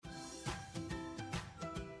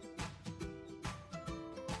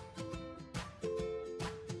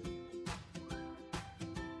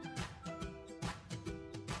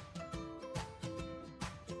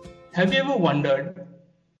Have you ever wondered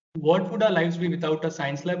what would our lives be without a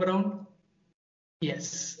science lab around?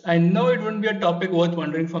 Yes, I know it wouldn't be a topic worth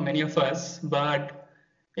wondering for many of us, but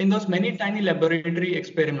in those many tiny laboratory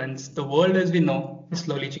experiments, the world as we know is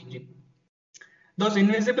slowly changing. Those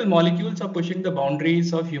invisible molecules are pushing the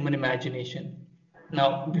boundaries of human imagination.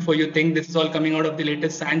 Now, before you think this is all coming out of the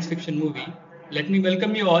latest science fiction movie, let me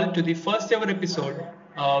welcome you all to the first ever episode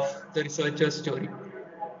of The Researcher's Story,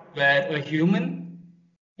 where a human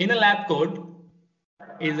in a lab coat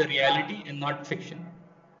is a reality and not fiction.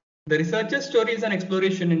 The Researcher's Story is an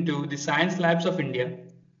exploration into the science labs of India,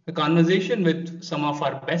 a conversation with some of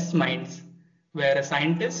our best minds, where a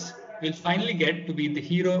scientist will finally get to be the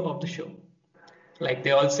hero of the show. Like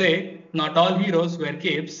they all say, not all heroes wear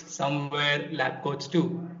capes, some wear lab coats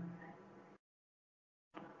too.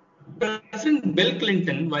 President Bill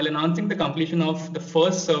Clinton, while announcing the completion of the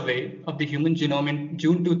first survey of the human genome in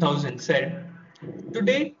June 2000, said,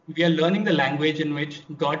 "Today, we are learning the language in which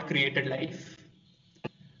God created life."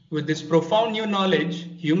 With this profound new knowledge,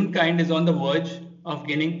 humankind is on the verge of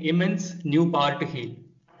gaining immense new power to heal.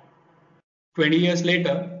 20 years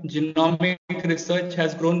later, genomic research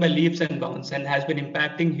has grown by leaps and bounds and has been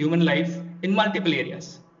impacting human life in multiple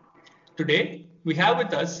areas. Today, we have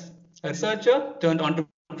with us a researcher turned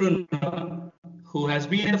entrepreneur who has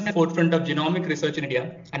been at the forefront of genomic research in India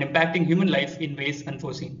and impacting human life in ways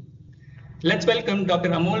unforeseen. Let's welcome Dr.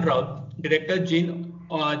 Amol Raut, Director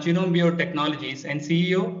Genome Biotechnologies and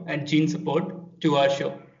CEO at Gene Support to our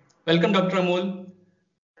show. Welcome, Dr. Amol.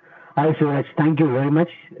 Hi, Suraj. Thank you very much.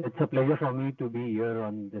 It's a pleasure for me to be here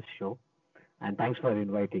on this show, and thanks for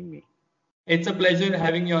inviting me. It's a pleasure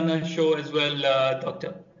having you on our show as well,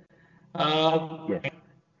 Doctor. Yes.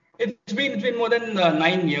 It's been more than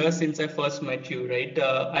 9 years since I first met you, right?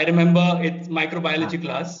 I remember it's microbiology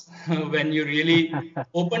class when you really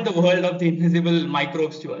opened the world of the invisible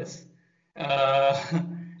microbes to us.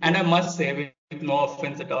 And I must say, with no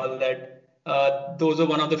offense at all, that those are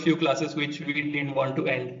one of the few classes which we didn't want to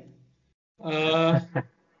end.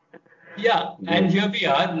 Yeah, and here we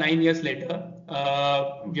are 9 years later.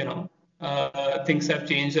 Things have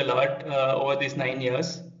changed a lot over these 9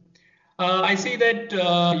 years. I see that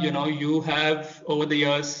you have over the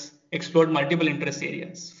years explored multiple interest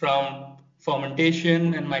areas from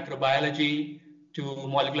fermentation and microbiology to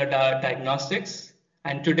molecular diagnostics,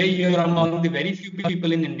 and today you are among the very few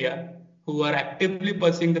people in India who are actively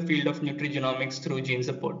pursuing the field of nutrigenomics through gene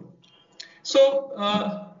support. So,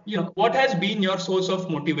 what has been your source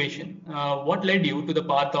of motivation? What led you to the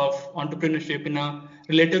path of entrepreneurship in a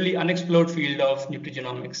relatively unexplored field of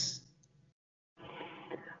nutrigenomics?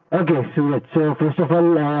 Okay, Suraj. So first of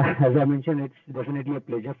all, as I mentioned, it's definitely a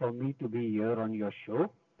pleasure for me to be here on your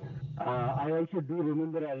show. I also do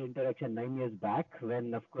remember our interaction 9 years back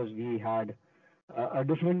when, of course, we had a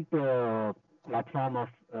different platform of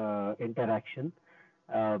interaction.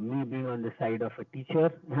 Me being on the side of a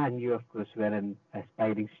teacher, and you, of course, were an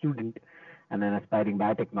aspiring student and an aspiring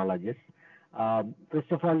biotechnologist.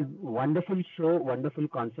 First of all, wonderful show, wonderful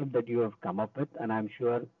concept that you have come up with, and I'm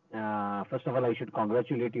sure, first of all, I should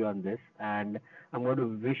congratulate you on this, and I'm going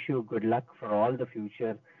to wish you good luck for all the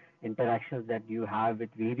future interactions that you have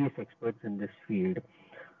with various experts in this field.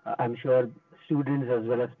 I'm sure students as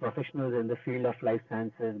well as professionals in the field of life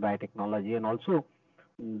sciences, biotechnology, and also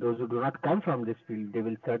those who do not come from this field, they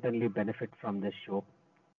will certainly benefit from this show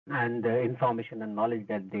and the information and knowledge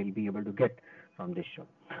that they'll be able to get from this show.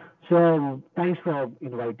 So thanks for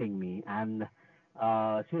inviting me. And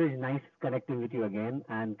Suraj, nice connecting with you again.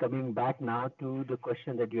 And coming back now to the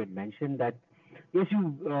question that you had mentioned, that yes,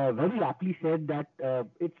 you very aptly said that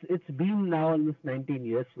it's been now almost 19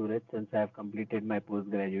 years, Suraj, since I have completed my post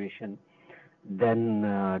graduation, then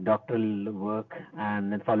doctoral work,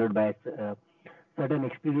 and then followed by certain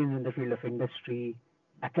experience in the field of industry,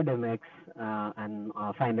 academics, and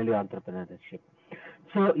finally entrepreneurship.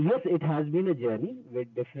 So yes, it has been a journey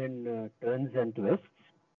with different turns and twists.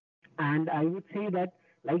 And I would say that,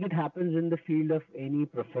 like it happens in the field of any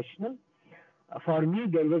professional, for me,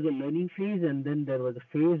 there was a learning phase, and then there was a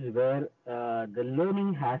phase where the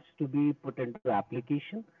learning has to be put into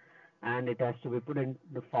application, and it has to be put in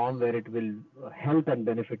the form where it will help and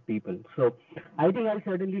benefit people. So I think I'll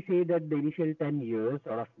certainly say that the initial 10 years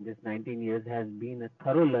out of this 19 years has been a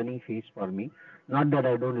thorough learning phase for me. Not that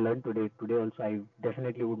I don't learn today. Today also I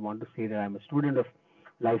definitely would want to say that I'm a student of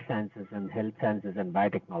life sciences and health sciences and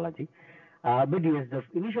biotechnology. But yes, the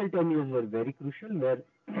initial 10 years were very crucial, where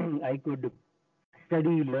I could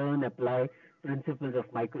study, learn, apply principles of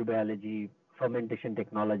microbiology, fermentation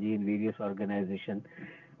technology in various organizations,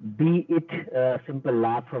 be it a simple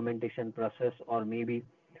lab fermentation process or maybe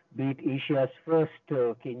be it Asia's first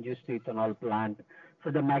cane juice to ethanol plant.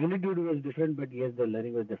 So the magnitude was different, but yes, the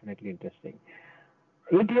learning was definitely interesting.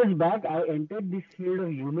 8 years back, I entered this field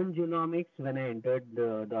of human genomics when I entered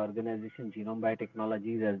the organization Genome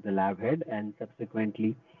Biotechnologies as the lab head, and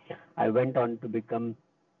subsequently, I went on to become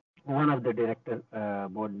one of the director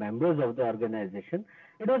board members of the organization.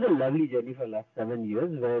 It was a lovely journey for the last 7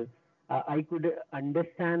 years where I could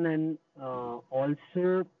understand and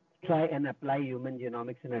also try and apply human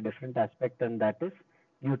genomics in a different aspect, and that is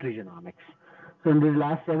nutrigenomics. So in these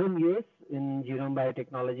last 7 years in Genome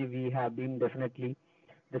Biotechnology, we have been definitely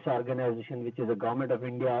this organization, which is a Government of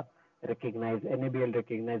India recognized, NABL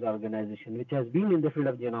recognized organization, which has been in the field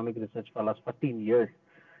of genomic research for the last 14 years.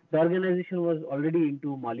 The organization was already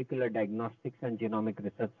into molecular diagnostics and genomic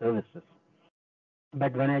research services.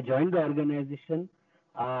 But when I joined the organization,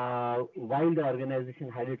 while the organization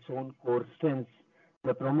had its own core strengths,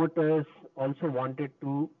 the promoters also wanted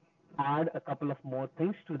to add a couple of more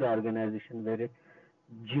things to the organization, where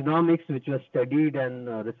genomics, which was studied and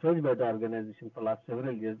researched by the organization for the last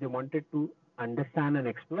several years, they wanted to understand and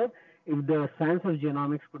explore if the science of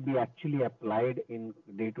genomics could be actually applied in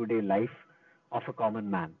day-to-day life of a common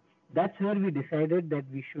man. That's where we decided that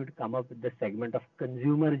we should come up with the segment of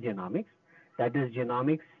consumer genomics, that is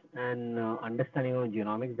genomics and understanding of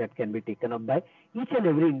genomics that can be taken up by each and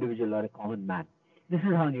every individual or a common man. This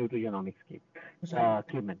is how nutrigenomics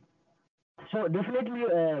came in. So definitely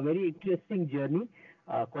a very interesting journey,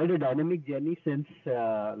 quite a dynamic journey since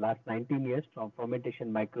last 19 years, from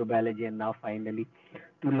fermentation microbiology and now finally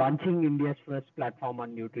to launching India's first platform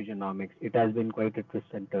on nutrigenomics. It has been quite a twist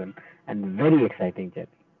and turn and very exciting journey.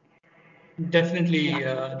 Definitely,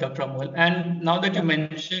 Dr. Amol. And now that you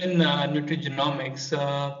mention nutrigenomics,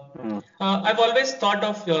 I've always thought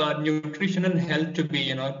of nutrition and health to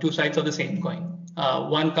be, two sides of the same coin.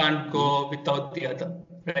 One can't go without the other,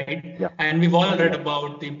 right? Yeah. And we've all read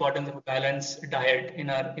about the importance of a balanced diet in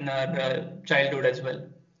our childhood as well.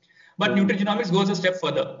 But nutrigenomics goes a step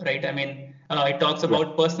further, right? I mean, it talks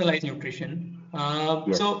about personalized nutrition.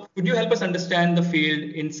 So could you help us understand the field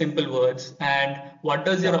in simple words, and what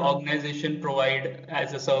does your organization provide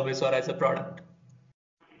as a service or as a product?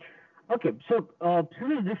 Okay, so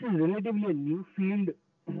Suresh, this is relatively a new field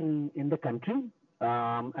in the country.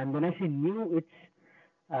 And when I say new, it's,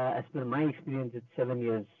 as per my experience, it's 7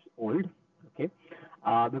 years old. Okay,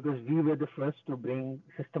 because we were the first to bring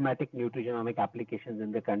systematic nutrigenomic applications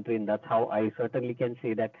in the country, and that's how I certainly can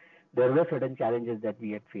say that there were certain challenges that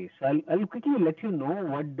we had faced. So I'll quickly let you know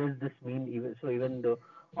what does this mean, even the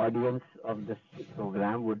audience of this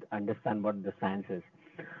program would understand what the science is.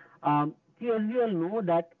 See, as we all know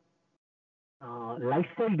that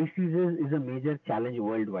lifestyle diseases is a major challenge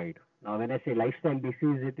worldwide. Now, when I say lifestyle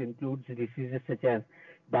disease, it includes diseases such as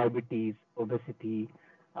diabetes, obesity,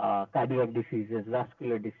 cardiac diseases,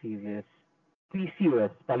 vascular diseases,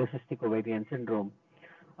 PCOS, polycystic ovarian syndrome.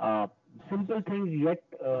 Simple things, yet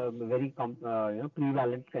very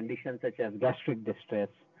prevalent conditions such as gastric distress.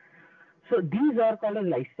 So these are called as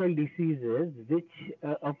lifestyle diseases, which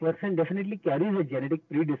a person definitely carries a genetic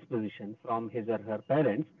predisposition from his or her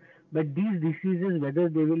parents. But these diseases, whether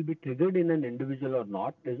they will be triggered in an individual or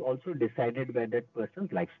not, is also decided by that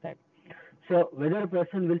person's lifestyle. So whether a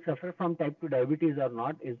person will suffer from type 2 diabetes or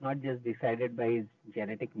not is not just decided by his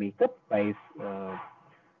genetic makeup, by his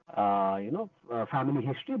family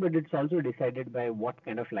history, but it's also decided by what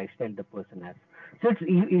kind of lifestyle the person has. So it's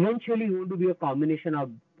eventually going to be a combination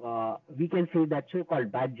of, we can say that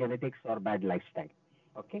so-called bad genetics or bad lifestyle.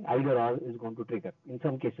 Okay, either or is going to trigger. In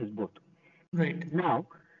some cases, both. Right. Now,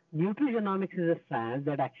 nutrigenomics is a science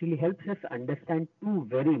that actually helps us understand two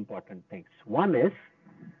very important things. One is,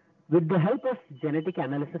 with the help of genetic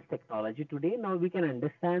analysis technology today, now we can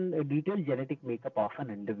understand a detailed genetic makeup of an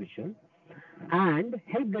individual and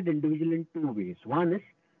help that individual in two ways. One is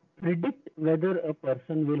predict whether a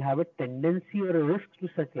person will have a tendency or a risk to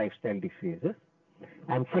such lifestyle diseases.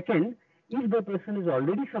 And second, if the person is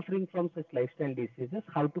already suffering from such lifestyle diseases,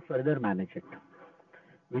 how to further manage it.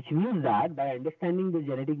 Which means that by understanding the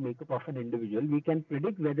genetic makeup of an individual, we can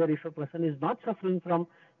predict whether if a person is not suffering from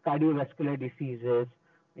cardiovascular diseases,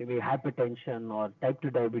 maybe hypertension or type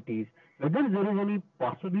 2 diabetes, whether there is any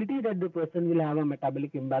possibility that the person will have a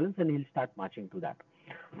metabolic imbalance, and he'll start marching to that.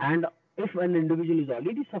 And if an individual is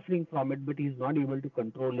already suffering from it, but he is not able to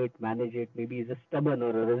control it, manage it, maybe he's a stubborn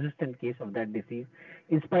or a resistant case of that disease,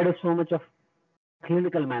 in spite of so much of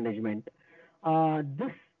clinical management,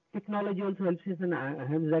 this technology also helps us and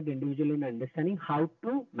helps that individual in understanding how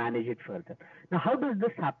to manage it further. Now, how does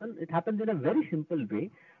this happen? It happens in a very simple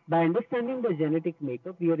way. By understanding the genetic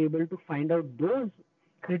makeup, we are able to find out those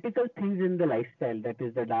critical things in the lifestyle, that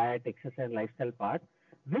is the diet, exercise, and lifestyle part,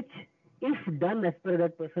 which, if done as per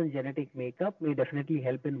that person's genetic makeup, may definitely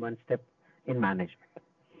help in one step in management.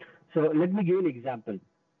 So let me give you an example.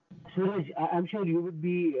 Suraj, I'm sure you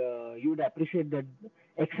would appreciate that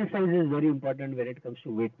exercise is very important when it comes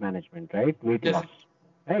to weight management, right? Weight loss,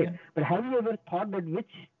 right? Yeah. But have you ever thought that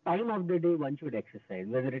which time of the day one should exercise?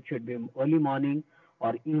 Whether it should be early morning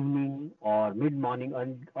or evening or mid morning,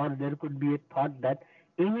 or there could be a thought that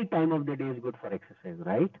any time of the day is good for exercise,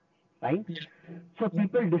 right? Right? Yeah. So Yeah.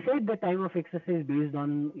 people decide the time of exercise based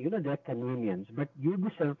on their convenience. But you'd be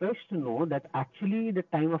surprised to know that actually the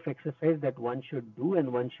time of exercise that one should do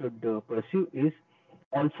and one should pursue is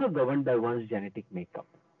also governed by one's genetic makeup.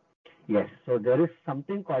 Yes, so there is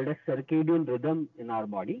something called a circadian rhythm in our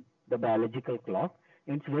body, the biological clock.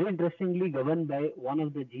 It's very interestingly governed by one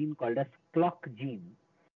of the gene called as clock gene,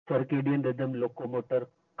 circadian rhythm locomotor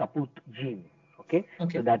caput gene. Okay, so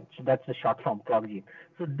Okay. that's the short form clock gene.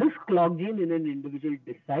 So this clock gene in an individual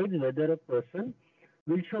decides whether a person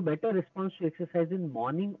will show better response to exercise in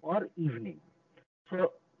morning or evening.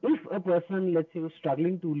 So if a person, let's say, is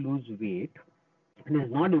struggling to lose weight and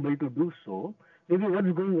is not able to do so, maybe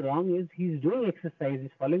what's going wrong is he's doing exercise,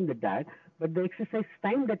 he's following the diet, but the exercise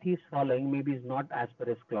time that he's following maybe is not as per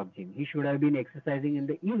his clock gene. He should have been exercising in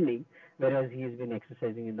the evening, whereas he has been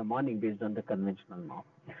exercising in the morning based on the conventional norm.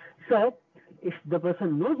 So, if the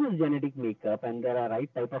person knows his genetic makeup and there are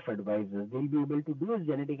right type of advisors, they'll be able to do his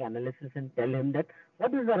genetic analysis and tell him that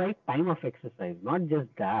what is the right time of exercise, not just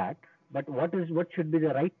that, but what should be the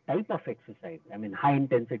right type of exercise. I mean, high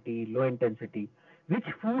intensity, low intensity, which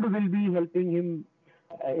food will be helping him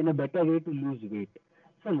in a better way to lose weight.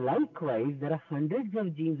 So likewise, there are hundreds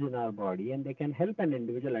of genes in our body, and they can help an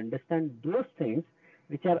individual understand those things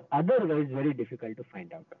which are otherwise very difficult to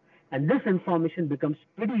find out. And this information becomes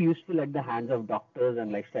pretty useful at the hands of doctors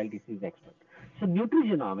and lifestyle disease experts. So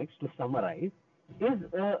nutrigenomics, to summarize, is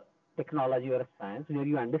a technology or a science where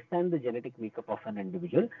you understand the genetic makeup of an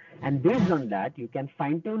individual, and based on that, you can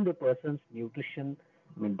fine tune the person's nutrition,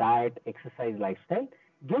 I mean, diet, exercise, lifestyle,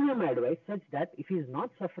 give him advice such that if he is not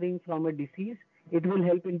suffering from a disease, it will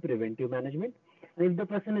help in preventive management. And if the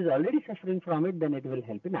person is already suffering from it, then it will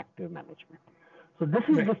help in active management. So this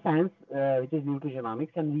is the Right. science which is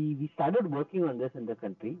nutrigenomics, and we started working on this in the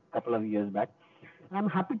country a couple of years back. I'm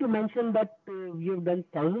happy to mention that we have done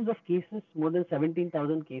thousands of cases, more than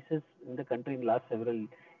 17,000 cases in the country in the last several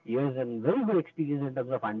years, and very good experience in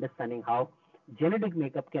terms of understanding how genetic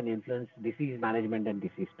makeup can influence disease management and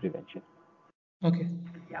disease prevention. Okay.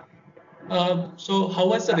 Yeah. So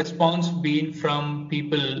how has the response been from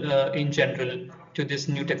people in general to this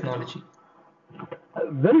new technology?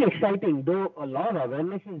 Very exciting, though a lot of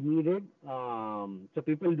awareness is needed. So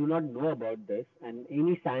people do not know about this, and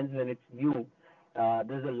any science when it's new,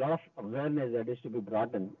 there's a lot of awareness that is to be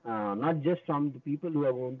brought in, not just from the people who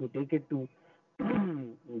are going to take it to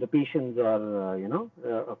the patients or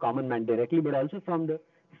a common man directly, but also from the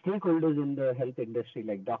stakeholders in the health industry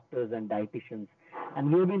like doctors and dietitians.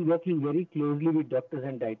 And we have been working very closely with doctors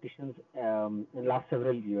and dietitians in the last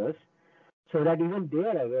several years, so that even they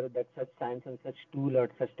are aware that such science and such tool or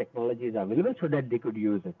such technology is available so that they could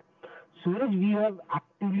use it. Suraj, we have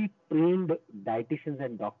actively trained dietitians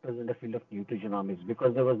and doctors in the field of nutrigenomics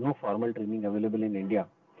because there was no formal training available in India.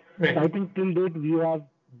 Right. So I think till date we have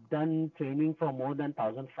done training for more than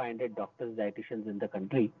 1,500 doctors, dietitians in the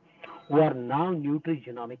country who are now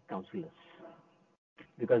nutrigenomic counselors,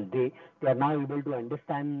 because they are now able to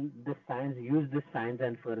understand this science, use this science,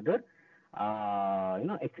 and further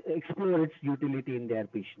explore its utility in their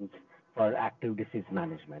patients for active disease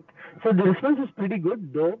management. So the response is pretty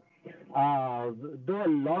good, though a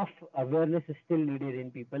lot of awareness is still needed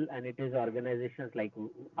in people, and it is organizations like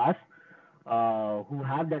us who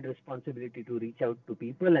have that responsibility to reach out to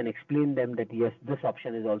people and explain them that yes, this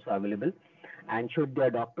option is also available, and should their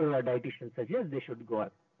doctor or dietitian suggest, they should go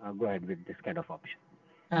ahead with this kind of option.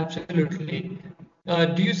 Absolutely.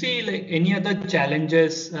 Do you see like any other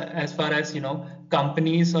challenges as far as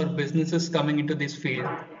companies or businesses coming into this field?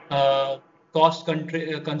 Cost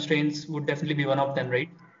constraints would definitely be one of them, right?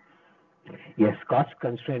 Yes, cost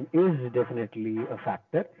constraint is definitely a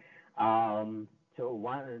factor. So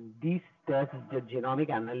these tests, the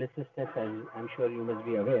genomic analysis test, as I'm sure you must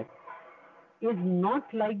be aware, is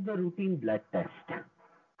not like the routine blood test.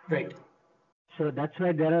 Right. So that's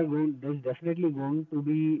why there's definitely going to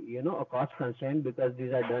be a cost constraint, because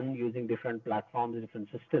these are done using different platforms, different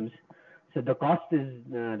systems. So the cost is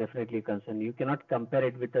definitely a concern. You cannot compare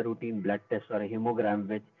it with a routine blood test or a hemogram,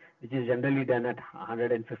 which is generally done at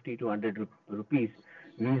 150 to 100 rupees,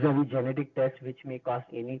 vis-a-vis genetic tests, which may cost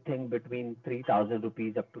anything between 3,000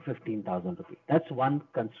 rupees up to 15,000 rupees. That's one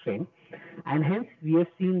constraint, and hence we have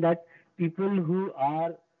seen that people who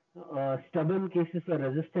are stubborn cases or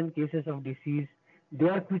resistant cases of disease, they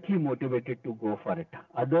are quickly motivated to go for it.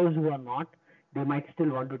 Others who are not, they might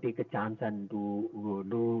still want to take a chance and do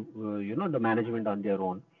the management on their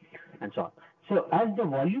own and so on. So as the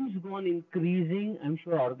volumes go on increasing, I'm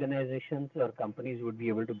sure organizations or companies would be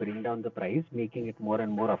able to bring down the price, making it more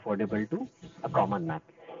and more affordable to a common man.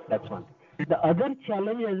 That's one thing. The other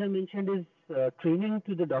challenge, as I mentioned, is training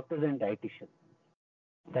to the doctors and dietitians.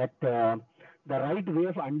 That the right way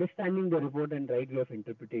of understanding the report and right way of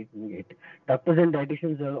interpreting it. Doctors and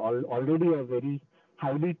dietitians are already a very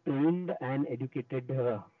highly trained and educated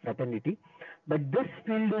fraternity, but this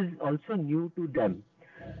field is also new to them.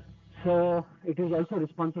 So it is also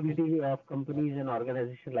responsibility of companies and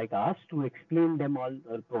organizations like us to explain them all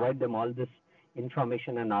or provide them all this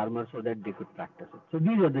information and armor so that they could practice it. So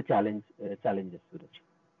these are the challenges,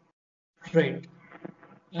 Suraj. Right.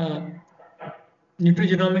 Uh,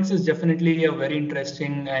 Nutrigenomics is definitely a very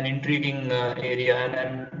interesting and intriguing area, and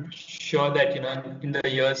I'm sure that in the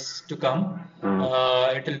years to come,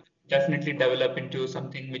 it will definitely develop into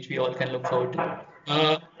something which we all can look forward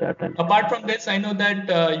to. Apart from this, I know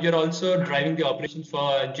that you're also driving the operations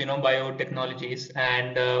for Genome Biotechnologies,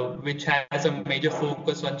 and which has a major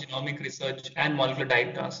focus on genomic research and molecular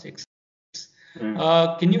diagnostics.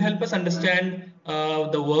 Can you help us understand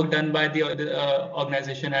the work done by the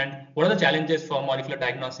organization, and what are the challenges for molecular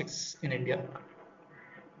diagnostics in India?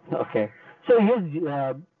 Okay. So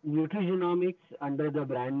yes, nutrigenomics under the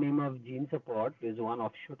brand name of Gene Support is one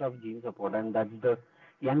offshoot of Gene Support, and that's the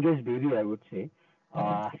youngest baby, I would say,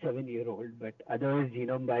 7-year-old. But otherwise,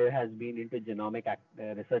 Genome Bio has been into genomic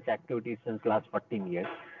research activities since last 14 years.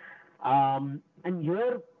 And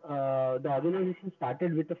here, the organization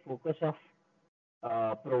started with a focus of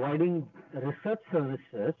providing research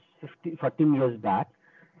services 14 years back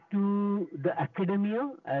to the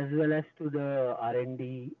academia as well as to the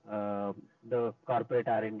R&D, the corporate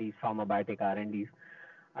R&Ds, pharma biotech R&Ds,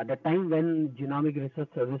 at the time when genomic research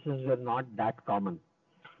services were not that common.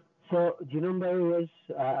 So Genome Bio was,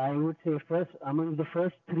 I would say, among the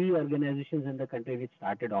first 3 organizations in the country which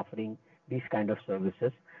started offering these kind of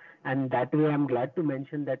services. And that way, I'm glad to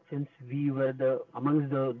mention that since we were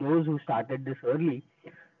amongst those who started this early,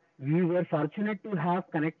 we were fortunate to have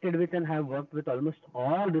connected with and have worked with almost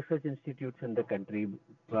all research institutes in the country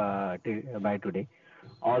by today,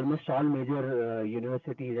 almost all major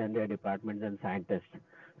universities and their departments and scientists.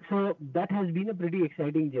 So that has been a pretty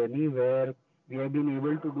exciting journey where we have been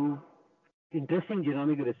able to do interesting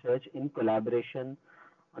genomic research in collaboration,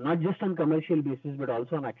 not just on commercial basis but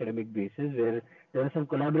also on academic basis, where there are some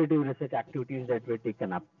collaborative research activities that were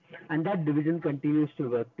taken up, and that division continues to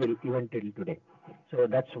work even till today. So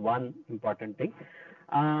that's one important thing.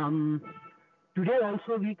 Today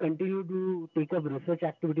also we continue to take up research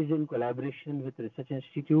activities in collaboration with research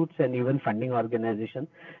institutes and even funding organizations.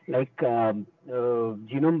 Like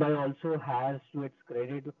Genome Bio also has, to its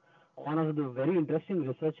credit, one of the very interesting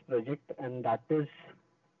research project, and that is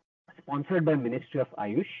sponsored by Ministry of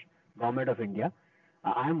Ayush, Government of India.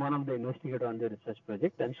 I am one of the investigators on the research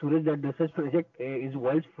project, and Suraj, that research project is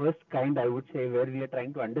world's first kind, I would say, where we are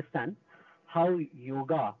trying to understand how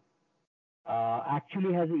yoga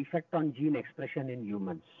actually has an effect on gene expression in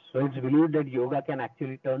humans. So it's believed that yoga can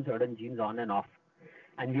actually turn certain genes on and off,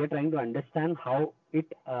 and we are trying to understand how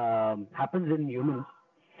it happens in humans,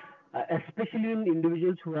 especially in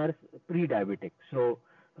individuals who are pre-diabetic. So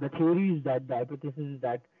the theory is that, the hypothesis is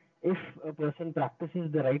that if a person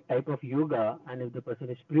practices the right type of yoga and if the person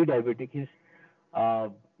is pre-diabetic,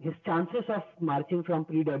 his chances of marching from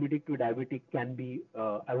pre-diabetic to diabetic can be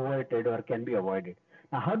avoided or can be avoided.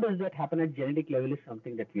 Now, how does that happen at genetic level is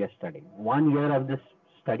something that we are studying. 1 year of this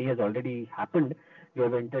study has already happened. We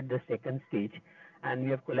have entered the second stage, and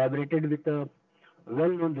we have collaborated with a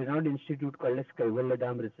well-known renowned institute called as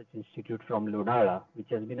Kaivalya Research Institute from Lonavala, which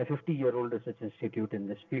has been a 50-year-old research institute in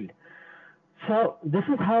this field. So this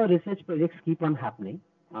is how research projects keep on happening.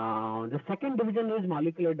 The second division is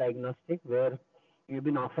molecular diagnostic, where we've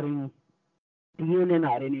been offering DNA and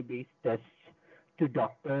RNA-based tests to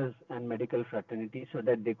doctors and medical fraternity so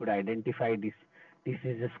that they could identify these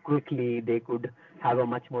diseases quickly, they could have a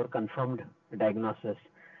much more confirmed diagnosis.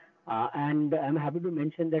 And I'm happy to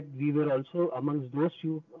mention that we were also amongst those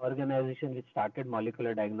few organizations which started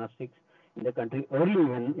molecular diagnostics in the country early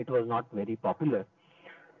when it was not very popular.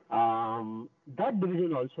 That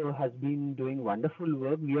division also has been doing wonderful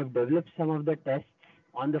work. We have developed some of the tests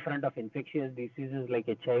on the front of infectious diseases like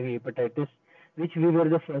HIV, hepatitis, which we were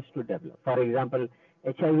the first to develop. For example,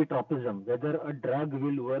 HIV tropism, whether a drug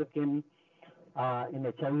will work in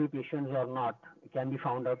HIV patients or not, can be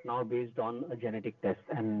found out now based on a genetic test,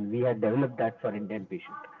 and we had developed that for Indian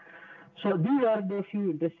patients. So these are the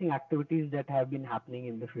few interesting activities that have been happening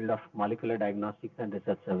in the field of molecular diagnostics and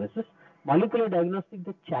research services. Molecular diagnostics,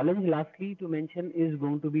 the challenge lastly to mention is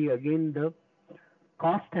going to be again the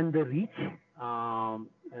cost and the reach.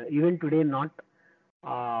 Even today, not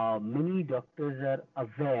many doctors are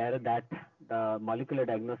aware that the molecular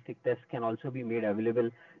diagnostic test can also be made available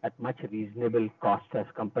at much reasonable cost as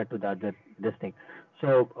compared to the other this thing.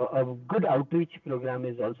 So a good outreach program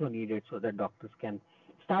is also needed so that doctors can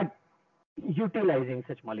start utilizing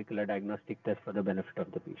such molecular diagnostic tests for the benefit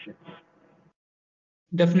of the patients.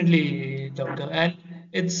 Definitely, doctor. And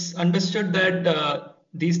it's understood that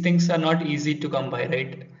these things are not easy to come by,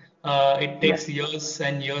 right? It Yes. takes years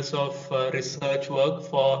and years of research work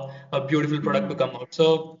for a beautiful product to come out.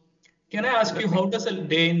 So, can I ask you, how does a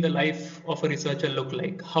day in the life of a researcher look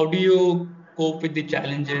like? How do you cope with the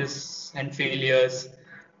challenges and failures,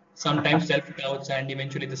 sometimes self-doubts, and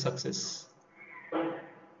eventually the success?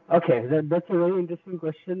 Okay, that's a very interesting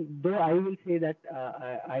question. Though I will say that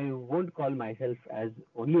I won't call myself as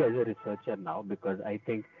only as a researcher now, because I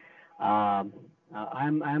think I'm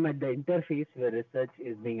at the interface where research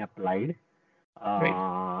is being applied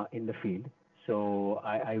Right. in the field. So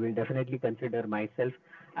I will definitely consider myself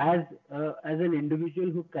as an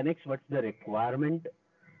individual who connects what's the requirement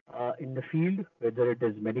in the field, whether it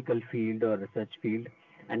is medical field or research field,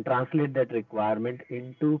 and translate that requirement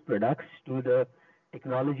into products to the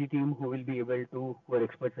technology team who will be able to, who are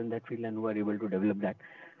experts in that field and who are able to develop that.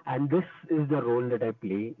 And this is the role that I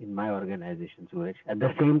play in my organization, Suraj. At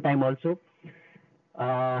the same time also,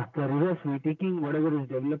 the reverse, we're taking whatever is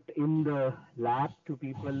developed in the lab to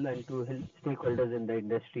people and to health stakeholders in the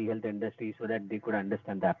industry, health industry, so that they could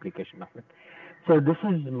understand the application of it. So this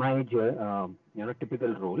is my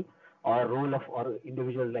typical role or role of or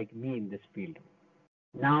individuals like me in this field.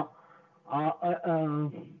 Now, uh, uh, uh,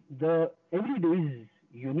 the every day is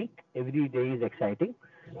unique. Every day is exciting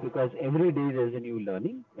because every day there's a new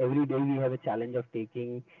learning. Every day we have a challenge of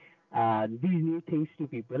taking these new things to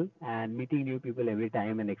people and meeting new people every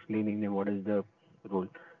time and explaining them what is the role.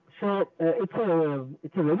 So it's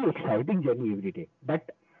a very exciting journey every day.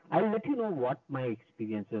 But I'll let you know what my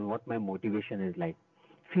experience is, what my motivation is like.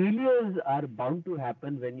 Failures are bound to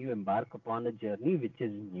happen when you embark upon a journey which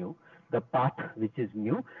is new, the path which is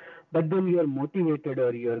new, but then you are motivated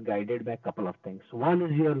or you are guided by a couple of things. One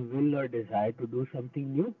is your will or desire to do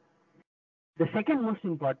something new. The second most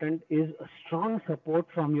important is a strong support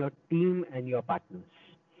from your team and your partners.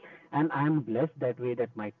 And I'm blessed that way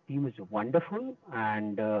that my team is wonderful,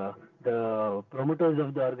 and the promoters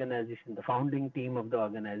of the organization, the founding team of the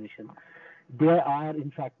organization, they are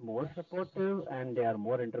in fact more supportive and they are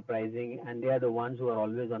more enterprising, and they are the ones who are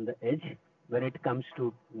always on the edge when it comes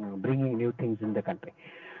to bringing new things in the country.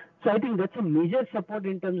 So I think that's a major support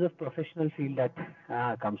in terms of professional field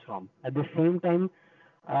that comes from. At the same time,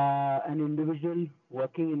 an individual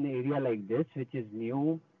working in an area like this, which is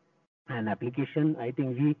new, an application, I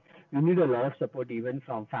think we need a lot of support even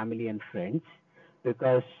from family and friends,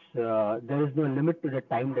 because there is no limit to the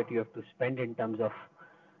time that you have to spend in terms of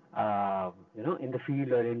in the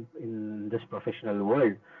field or in this professional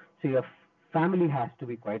world. So your family has to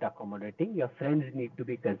be quite accommodating. Your friends need to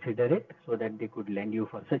be considerate so that they could lend you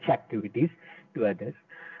for such activities to others.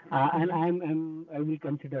 And I will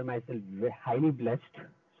consider myself highly blessed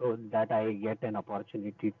so that I get an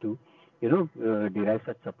opportunity to, derive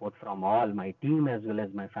such support from all my team as well as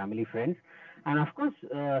my family friends. And of course,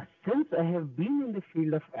 since I have been in the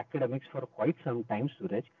field of academics for quite some time,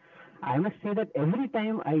 Suraj, I must say that every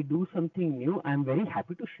time I do something new, I'm very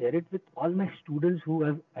happy to share it with all my students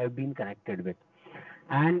who I've been connected with.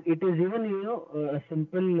 And it is even, a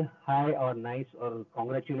simple hi or nice or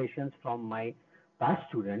congratulations from my past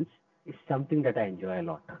students is something that I enjoy a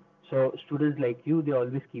lot. So students like you, they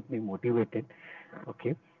always keep me motivated.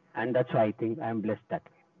 Okay. And that's why I think I'm blessed that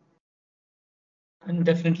way. And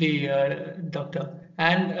definitely, doctor.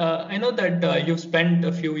 And I know that you've spent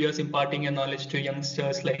a few years imparting your knowledge to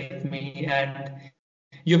youngsters like me, and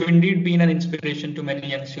you've indeed been an inspiration to many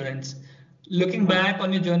young students. Looking back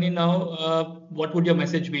on your journey now, what would your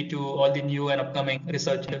message be to all the new and upcoming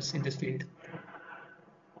researchers in this field?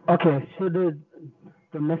 Okay, so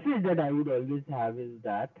the message that I would always have is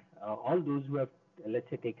that all those who have, let's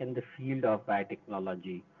say, taken the field of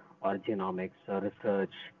biotechnology or genomics or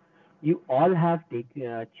research You all have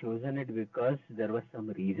chosen it because there was some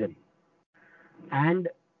reason. And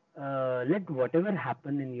let whatever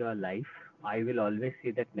happen in your life, I will always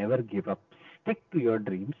say that never give up. Stick to your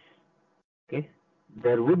dreams. Okay,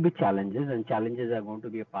 there would be challenges, and challenges are going to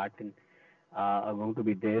be a part in are going to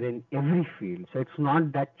be there in every field. So it's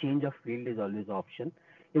not that change of field is always option.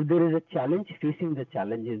 If there is a challenge, facing the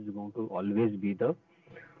challenge is going to always be the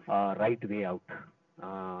right way out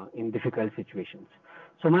in difficult situations.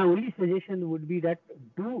 So my only suggestion would be that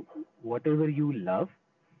do whatever you love,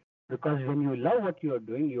 because when you love what you are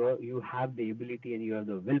doing, you have the ability and you have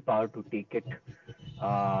the willpower to take it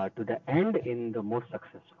to the end in the most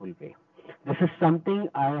successful way. This is something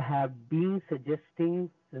I have been suggesting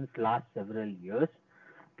since last several years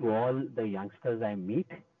to all the youngsters I meet,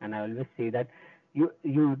 and I always say that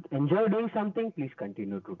you enjoy doing something, please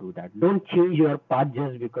continue to do that. Don't change your path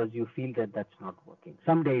just because you feel that that's not working.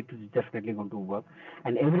 Someday it is definitely going to work,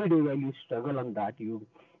 and every day while you struggle on that, you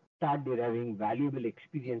start deriving valuable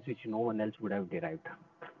experience which no one else would have derived.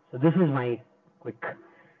 So this is my quick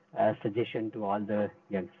suggestion to all the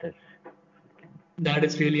youngsters. That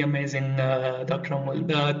is really amazing, Dr.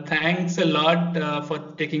 Amol. Thanks a lot for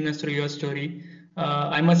taking us through your story.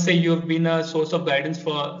 I must say you've been a source of guidance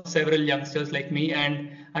for several youngsters like me,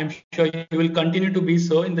 and I'm sure you will continue to be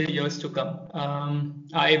so in the years to come.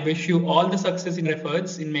 I wish you all the success in your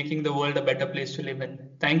efforts in making the world a better place to live in.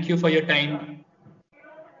 Thank you for your time.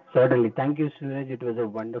 Certainly. Thank you, Suraj. It was a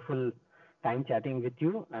wonderful time chatting with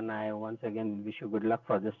you. And I once again wish you good luck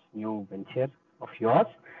for this new venture of yours.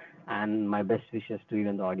 And my best wishes to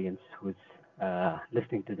even the audience who's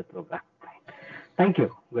listening to the program. Thank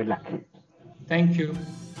you. Good luck. Thank you.